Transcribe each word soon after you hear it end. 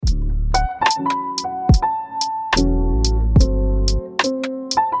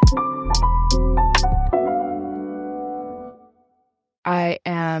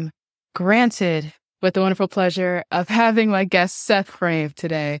granted with the wonderful pleasure of having my guest Seth Frame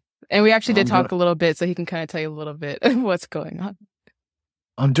today. And we actually did talk a little bit, so he can kind of tell you a little bit of what's going on.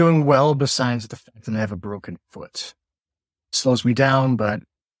 I'm doing well, besides the fact that I have a broken foot. It slows me down, but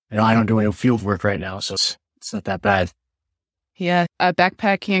I don't do any field work right now, so it's not that bad. Yeah,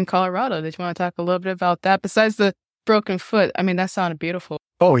 backpacking in Colorado. Did you want to talk a little bit about that? Besides the broken foot, I mean, that sounded beautiful.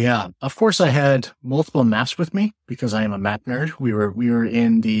 Oh, yeah. Of course, I had multiple maps with me because I am a map nerd. We were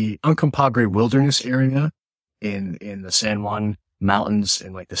in the Uncompahgre Wilderness area in the San Juan Mountains,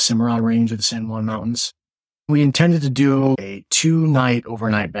 in like the Cimarron range of the San Juan Mountains. We intended to do a 2-night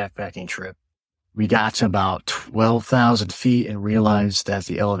overnight backpacking trip. We got to about 12,000 feet and realized that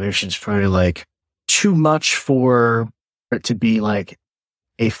the elevation is probably like too much for it to be like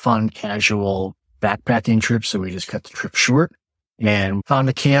a fun, casual backpacking trip. So we just cut the trip short and found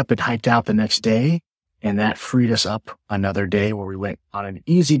a camp and hiked out the next day. And that freed us up another day where we went on an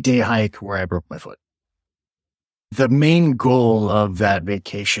easy day hike where I broke my foot. The main goal of that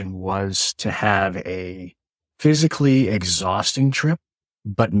vacation was to have a physically exhausting trip,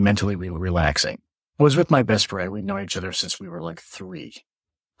 but mentally relaxing. I was with my best friend. We'd known each other since we were like 3.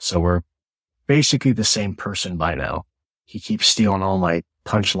 So we're basically the same person by now. He keeps stealing all my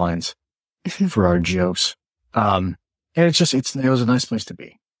punchlines for our jokes. And it was a nice place to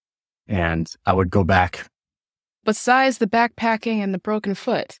be. And I would go back. Besides the backpacking and the broken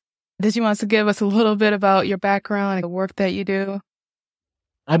foot, did you want to give us a little bit about your background and the work that you do?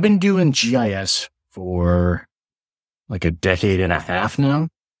 I've been doing GIS for like a decade and a half now.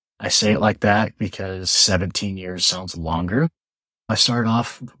 I say it like that because 17 years sounds longer. I started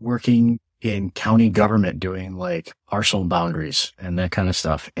off working in county government doing like parcel boundaries and that kind of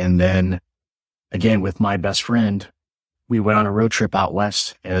stuff. And then again, with my best friend, we went on a road trip out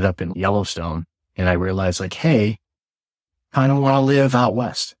west, ended up in Yellowstone. And I realized like, hey, kind of want to live out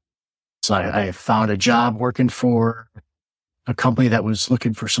west. So I found a job working for a company that was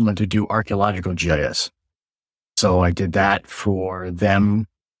looking for someone to do archeological GIS. So I did that for them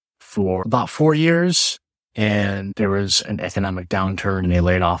for about 4 years. And there was an economic downturn and they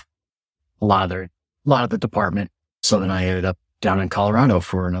laid off a lot of the department. So then I ended up down in Colorado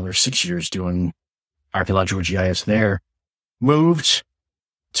for another 6 years doing archeological GIS there. Moved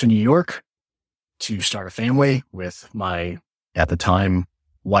to New York to start a family with my, at the time,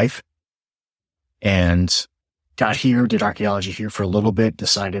 wife. And got here, did archaeology here for a little bit,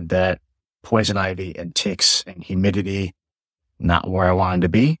 decided that poison ivy and ticks and humidity, not where I wanted to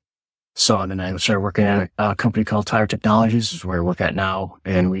be. So then I started working at a company called Tire Technologies, is where I work at now,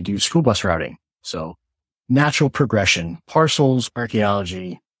 and we do school bus routing. So natural progression, parcels,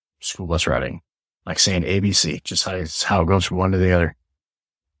 archaeology, school bus routing, like saying ABC, just how it goes from one to the other.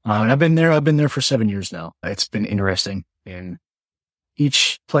 And I've been there for 7 years now. It's been interesting, and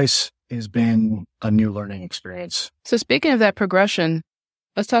each place has been a new learning experience. So speaking of that progression,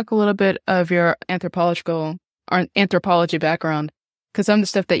 let's talk a little bit of your anthropology background, because some of the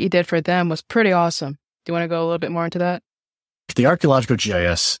stuff that you did for them was pretty awesome. Do you want to go a little bit more into that? The archaeological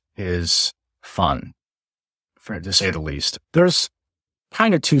GIS is fun, to say the least. There's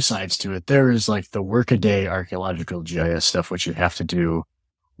kind of two sides to it. There is like the workaday archaeological GIS stuff, which you have to do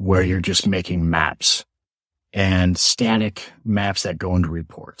where you're just making maps and static maps that go into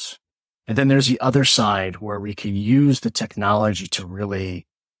reports. And then there's the other side where we can use the technology to really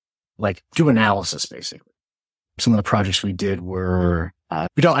like do analysis, basically. Some of the projects we did were, I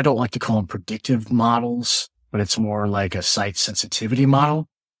don't like to call them predictive models, but it's more like a site sensitivity model.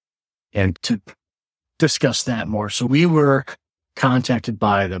 And to discuss that more. So we were contacted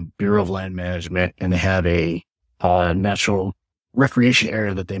by the Bureau of Land Management, and they have a natural recreation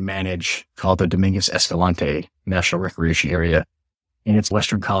area that they manage called the Dominguez Escalante National Recreation Area. And it's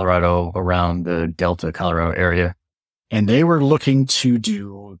western Colorado around the Delta, Colorado area. And they were looking to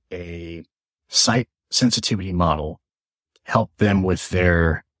do a site sensitivity model, help them with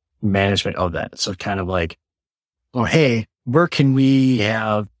their management of that. So kind of like, oh, hey, where can we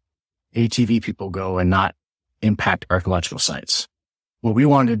have ATV people go and not impact archaeological sites? What we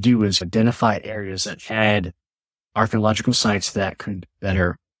wanted to do is identify areas that had archaeological sites that could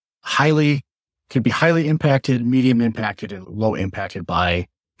be highly impacted, medium impacted, and low impacted by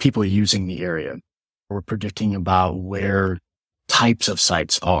people using the area. We're predicting about where types of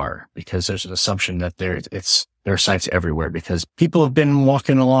sites are, because there's an assumption that there are sites everywhere, because people have been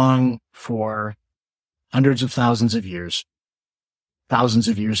walking along for hundreds of thousands of years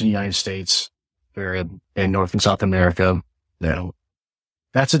in the United States, or in North and South America.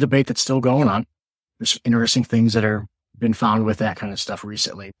 That's a debate that's still going on. There's interesting things that are been found with that kind of stuff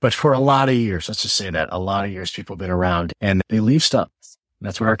recently. But for a lot of years, let's just say that a lot of years, people have been around and they leave stuff.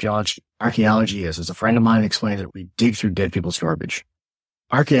 That's what archaeology is. As a friend of mine explained it, we dig through dead people's garbage.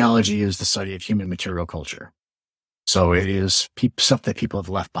 Archaeology is the study of human material culture. So it is stuff that people have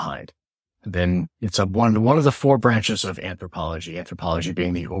left behind. Then it's one of the four branches of anthropology, anthropology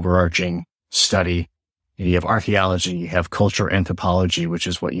being the overarching study. And you have archaeology, you have culture anthropology, which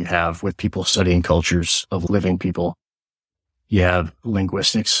is what you have with people studying cultures of living people. You have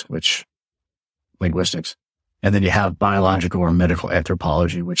linguistics. And then you have biological or medical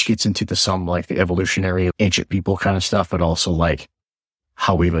anthropology, which gets into some like the evolutionary ancient people kind of stuff, but also like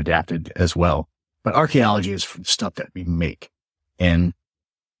how we've adapted as well. But archaeology is for the stuff that we make. And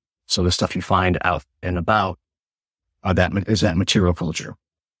so the stuff you find out and about is that material culture.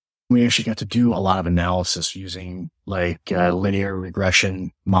 We actually got to do a lot of analysis using like linear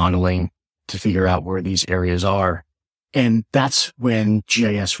regression modeling to figure out where these areas are. And that's when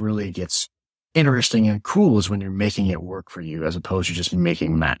GIS really gets interesting and cool, is when you're making it work for you as opposed to just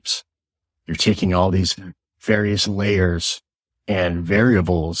making maps. You're taking all these various layers and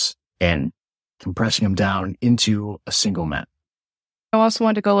variables and compressing them down into a single map. I also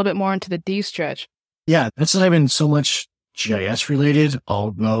wanted to go a little bit more into the D stretch. Yeah, that's not even so much GIS related,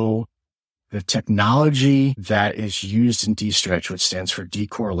 although the technology that is used in D stretch, which stands for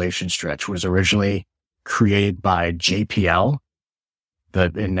decorrelation stretch, was originally created by JPL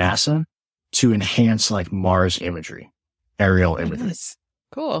in NASA to enhance like Mars imagery, aerial imagery. Nice.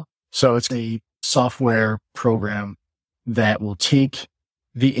 Cool. So it's a software program that will take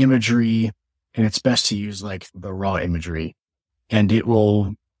the imagery, and it's best to use like the raw imagery, and it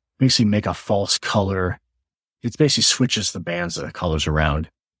will basically make a false color. It basically switches the bands of the colors around,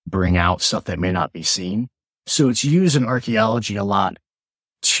 bring out stuff that may not be seen. So it's used in archaeology a lot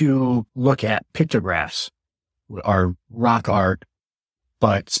to look at pictographs or rock art,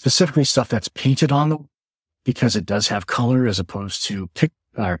 but specifically stuff that's painted on them, because it does have color, as opposed to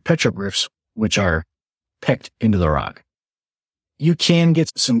petroglyphs, which are picked into the rock. You can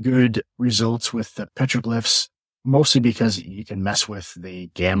get some good results with the petroglyphs, mostly because you can mess with the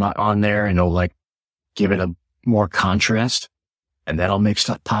gamma on there and it'll like give it a more contrast, and that'll make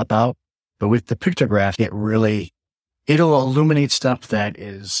stuff pop out. But with the pictograph, it'll illuminate stuff that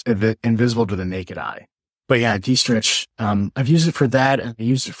is invisible to the naked eye. But yeah, D-Stretch, I've used it for that, and I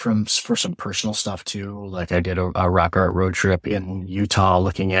used it for some personal stuff too. Like I did a rock art road trip in Utah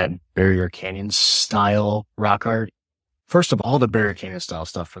looking at Barrier Canyon style rock art. First of all, the Barrier Canyon style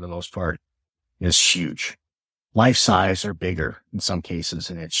stuff for the most part is huge. Life size or bigger in some cases,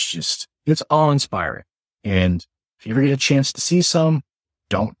 and it's awe-inspiring. And if you ever get a chance to see some,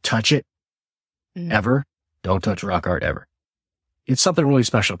 don't touch it ever. Don't touch rock art ever. It's something really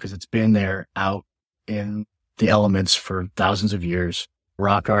special because it's been there out in the elements for thousands of years.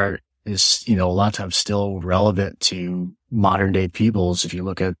 Rock art is, a lot of times still relevant to modern day peoples. If you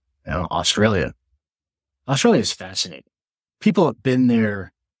look at Australia is fascinating. People have been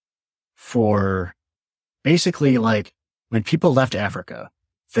there for basically like when people left Africa,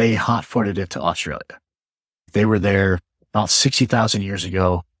 they hot-footed it to Australia. They were there about 60,000 years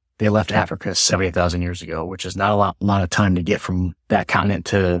ago. They left Africa 70,000 years ago, which is not a lot of time to get from that continent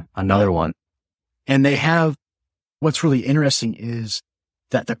to another one. And what's really interesting is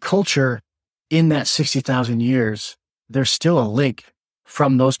that the culture in that 60,000 years, there's still a link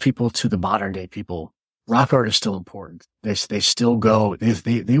from those people to the modern day people. Rock art is still important. They still go,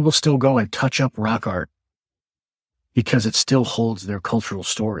 they will still go and touch up rock art because it still holds their cultural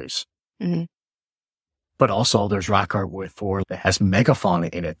stories. Mm-hmm. But also there's rock art that has megafauna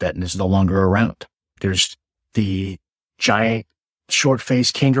in it that is no longer around. There's the giant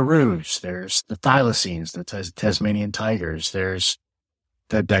short-faced kangaroos. There's the thylacines, the Tasmanian tigers. There's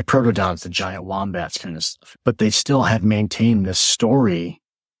the diprotodons, the giant wombats kind of stuff. But they still have maintained this story,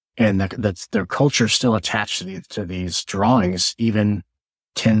 and that's their culture still attached to these drawings, even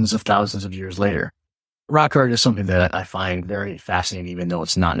tens of thousands of years later. Rock art is something that I find very fascinating, even though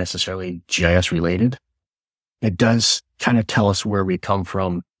it's not necessarily GIS related. It does kind of tell us where we come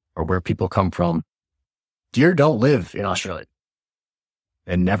from or where people come from. Deer don't live in Australia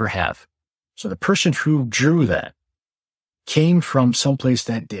and never have. So the person who drew that came from someplace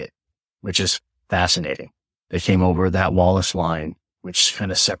that did, which is fascinating. They came over that Wallace line, which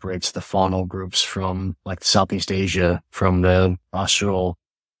kind of separates the faunal groups from like Southeast Asia from the Austral.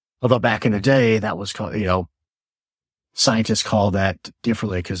 Although back in the day, that was called, scientists call that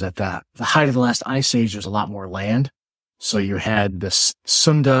differently because at the height of the last ice age, there's a lot more land. So you had this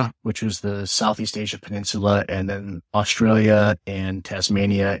Sunda, which was the Southeast Asia peninsula, and then Australia and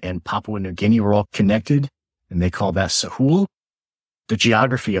Tasmania and Papua New Guinea were all connected, and they call that Sahul. The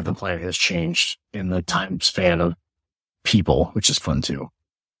geography of the planet has changed in the time span of people, which is fun too.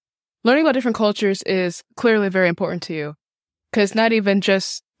 Learning about different cultures is clearly very important to you, because not even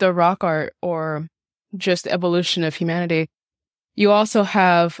just the rock art or just the evolution of humanity, you also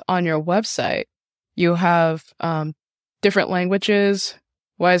have on your website, you have different languages.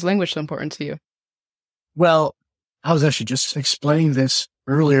 Why is language so important to you? Well, I was actually just explaining this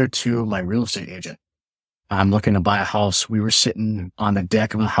earlier to my real estate agent. I'm looking to buy a house. We were sitting on the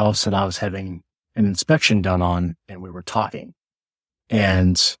deck of a house that I was having an inspection done on, and we were talking.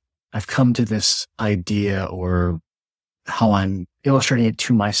 And I've come to this idea, or how I'm illustrating it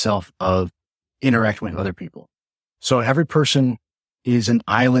to myself, of interacting with other people. So every person is an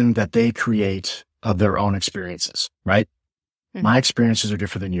island that they create of their own experiences, right? Mm-hmm. My experiences are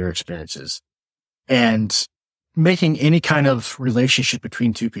different than your experiences. And making any kind of relationship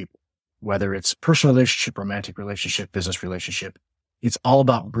between two people, whether it's personal relationship, romantic relationship, business relationship, it's all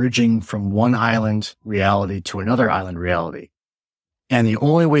about bridging from one island reality to another island reality. And the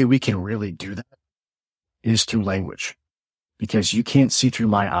only way we can really do that is through language, because you can't see through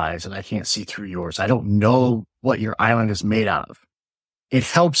my eyes and I can't see through yours. I don't know what your island is made out of. It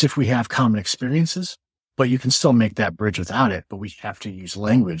helps if we have common experiences, but you can still make that bridge without it. But we have to use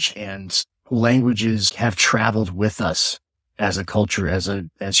language, and languages have traveled with us as a culture,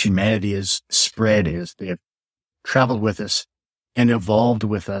 as humanity has spread, as they have traveled with us and evolved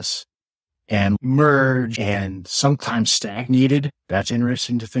with us and merged and sometimes stagnated. That's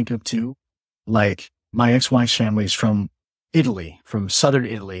interesting to think of too. Like my ex-wife's family is from Italy, from southern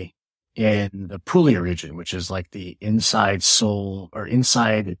Italy, in the Puglia region, which is like the inside sole or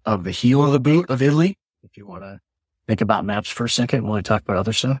inside of the heel of the boot of Italy. If you want to think about maps for a second while I talk about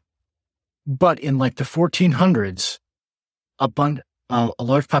other stuff. But in like the 1400s, a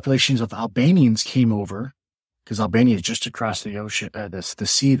large populations of Albanians came over, because Albania is just across the ocean, the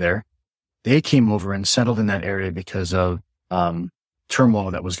sea there. They came over and settled in that area because of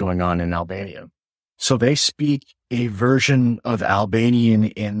turmoil that was going on in Albania. So they speak a version of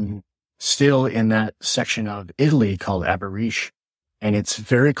Albanian still in that section of Italy called Abarish. And it's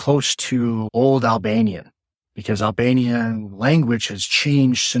very close to Old Albanian, because Albanian language has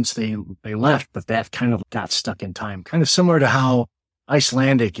changed since they left, but that kind of got stuck in time. Kind of similar to how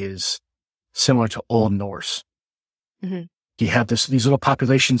Icelandic is similar to Old Norse. Mm-hmm. You have these little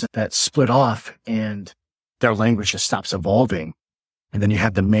populations that split off and their language just stops evolving. And then you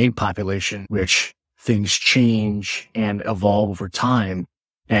have the main population, which things change and evolve over time.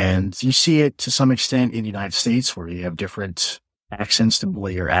 And you see it to some extent in the United States, where you have different accents to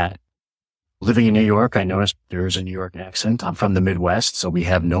where you're at. Living in New York, I noticed there is a New York accent. I'm from the Midwest, so we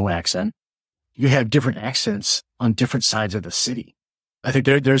have no accent. You have different accents on different sides of the city. I think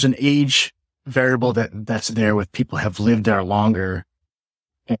there's an age variable that's there with people have lived there longer,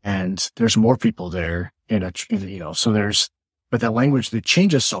 and there's more people there but that language that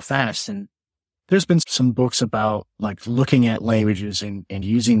changes so fast. And there's been some books about like looking at languages and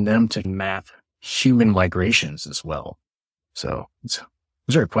using them to map human migrations as well. So is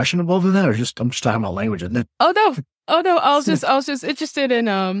there a question involved in that, or I'm just talking about language, isn't it? Oh no. I was just interested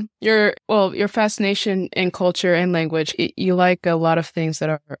in your fascination in culture and language. You like a lot of things that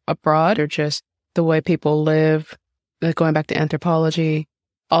are abroad, or just the way people live. Like going back to anthropology,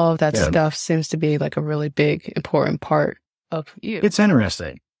 all of that stuff seems to be like a really big, important part of you. It's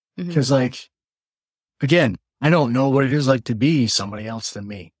interesting because, like, again, I don't know what it is like to be somebody else than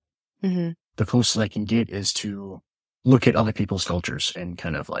me. Mm-hmm. The closest I can get is to look at other people's cultures, and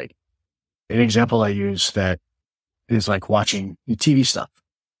kind of like an example I use that is like watching TV stuff.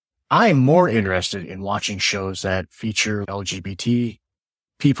 I'm more interested in watching shows that feature LGBT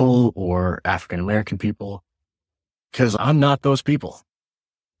people or African American people, because I'm not those people.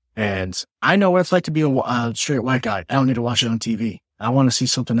 And I know what it's like to be a straight white guy. I don't need to watch it on TV. I want to see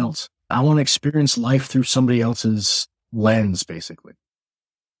something else. I want to experience life through somebody else's lens, basically.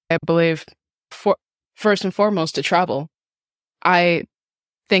 I believe, first and foremost, to travel, I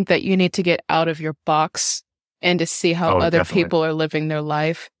think that you need to get out of your box and to see how other definitely. People are living their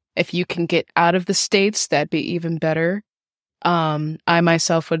life. If you can get out of the States, that'd be even better. I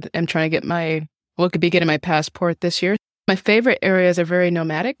myself am trying to get could be getting my passport this year. My favorite areas are very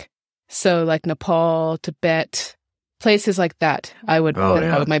nomadic. So like Nepal, Tibet, places like that.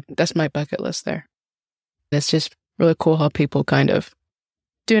 That's my bucket list there. It's just really cool how people kind of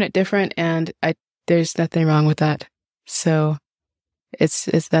doing it different, and there's nothing wrong with that. So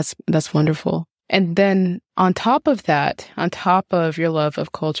that's wonderful. And then on top of that, on top of your love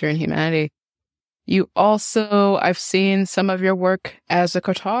of culture and humanity, you also, I've seen some of your work as a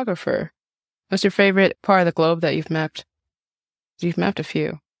cartographer. What's your favorite part of the globe that you've mapped? You've mapped a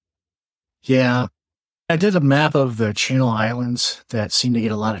few. Yeah. I did a map of the Channel Islands that seemed to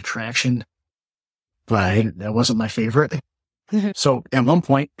get a lot of traction, but that wasn't my favorite. So at one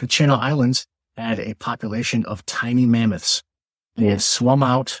point, the Channel Islands had a population of tiny mammoths. They had swum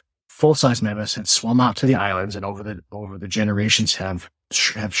out, full-size mammoths had swum out to the islands, and over the generations have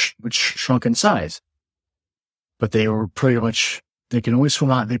shrunk in size. But they were pretty much, they can only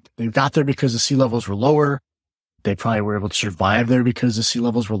swim out. They got there because the sea levels were lower. They probably were able to survive there because the sea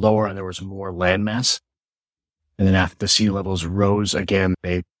levels were lower and there was more landmass. And then after the sea levels rose again,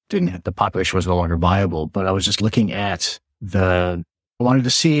 the population was no longer viable. But I was just looking at I wanted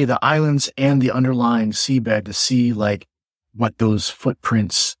to see the islands and the underlying seabed to see like what those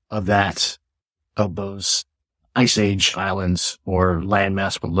footprints of those ice age islands or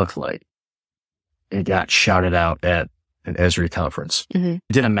landmass would look like. It got shouted out at an Esri conference. Mm-hmm.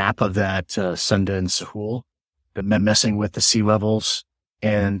 I did a map of that Sunda and Sahul, messing with the sea levels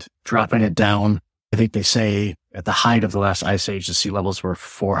and dropping it down. I think they say at the height of the last ice age, the sea levels were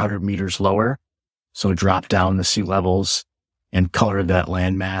 400 meters lower. So drop down the sea levels and colored that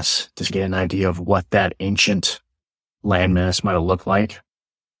landmass to get an idea of what that ancient landmass might have looked like.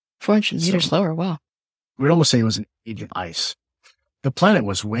 400 meters lower, wow. We'd almost say it was an age of ice. The planet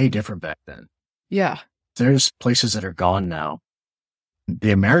was way different back then. Yeah. There's places that are gone now.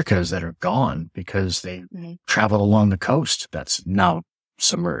 The Americas that are gone because they traveled along the coast that's now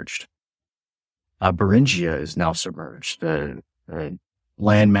submerged. Beringia is now submerged, the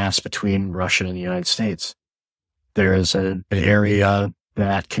landmass between Russia and the United States. There is an area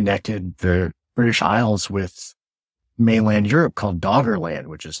that connected the British Isles with mainland Europe called Doggerland,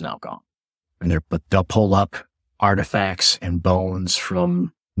 which is now gone. And they'll pull up artifacts and bones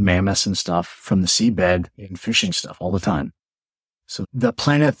from mammoths and stuff from the seabed and fishing stuff all the time. So the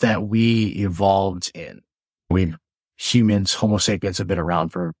planet that we evolved in, humans, homo sapiens, have been around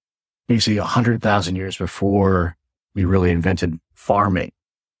for basically 100,000 years before we really invented farming,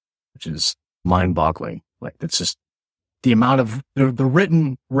 which is mind-boggling. Like, that's just the amount of the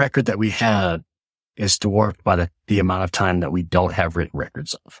written record that we have is dwarfed by the amount of time that we don't have written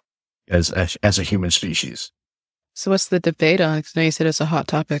records of as a human species. So what's the debate on it? Now you said it's a hot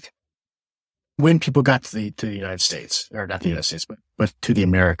topic. When people got to the United States, or not the United States, but to the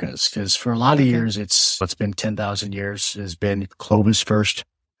Americas, because for a lot of years, what's been 10,000 years has been Clovis first,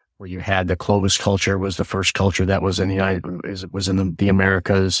 where you had the Clovis culture was the first culture that was in the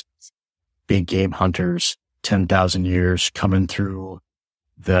Americas, big game hunters, 10,000 years coming through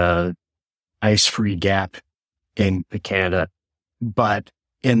the ice-free gap in Canada. But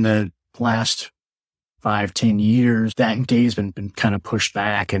in the last 5-10 years, that day's been kind of pushed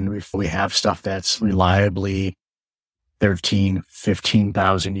back, and we have stuff that's reliably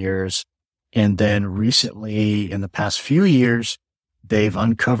 15,000 years. And then recently, in the past few years, they've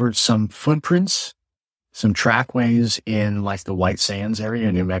uncovered some footprints, some trackways in like the White Sands area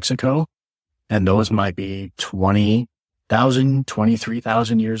in New Mexico. And those might be 20,000,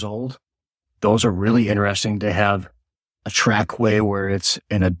 23,000 years old. Those are really interesting. They have a trackway where it's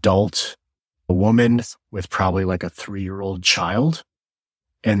an adult, a woman with probably like a 3-year-old child,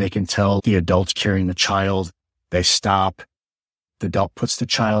 and they can tell the adult's carrying the child. They stop. The adult puts the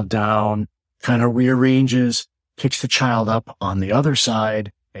child down, kind of rearranges, picks the child up on the other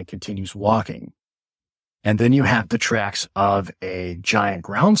side, and continues walking. And then you have the tracks of a giant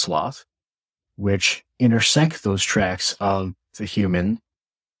ground sloth, which intersect those tracks of the humans,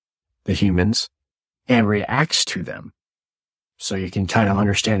 and reacts to them. So you can kind of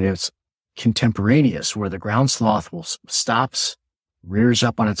understand it's contemporaneous, where the ground sloth stops, rears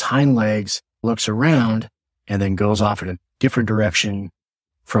up on its hind legs, looks around, and then goes off in a different direction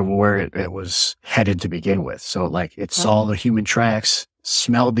from where it was headed to begin with. So like it saw the human tracks,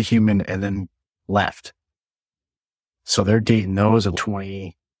 smelled the human, and then left. So they're dating those at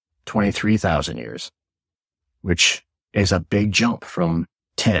 23,000 years, which is a big jump from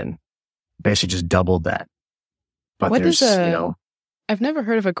 10. Basically just doubled that. But what is I've never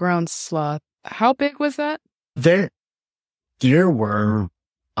heard of a ground sloth. How big was that? There were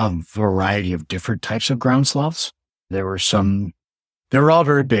a variety of different types of ground sloths. They were all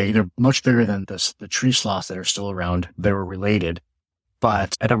very big. They're much bigger than the tree sloths that are still around. They were related,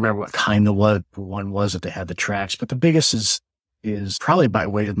 but I don't remember what kind of one was that they had the tracks. But the biggest is probably by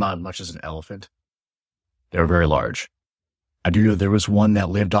weight not as much as an elephant. They're very large. I do know there was one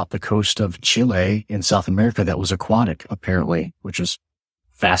that lived off the coast of Chile in South America that was aquatic, apparently, which is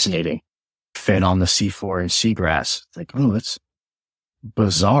fascinating. Fed on the seafloor and seagrass. It's like, oh, that's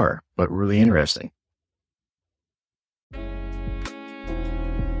bizarre, but really interesting.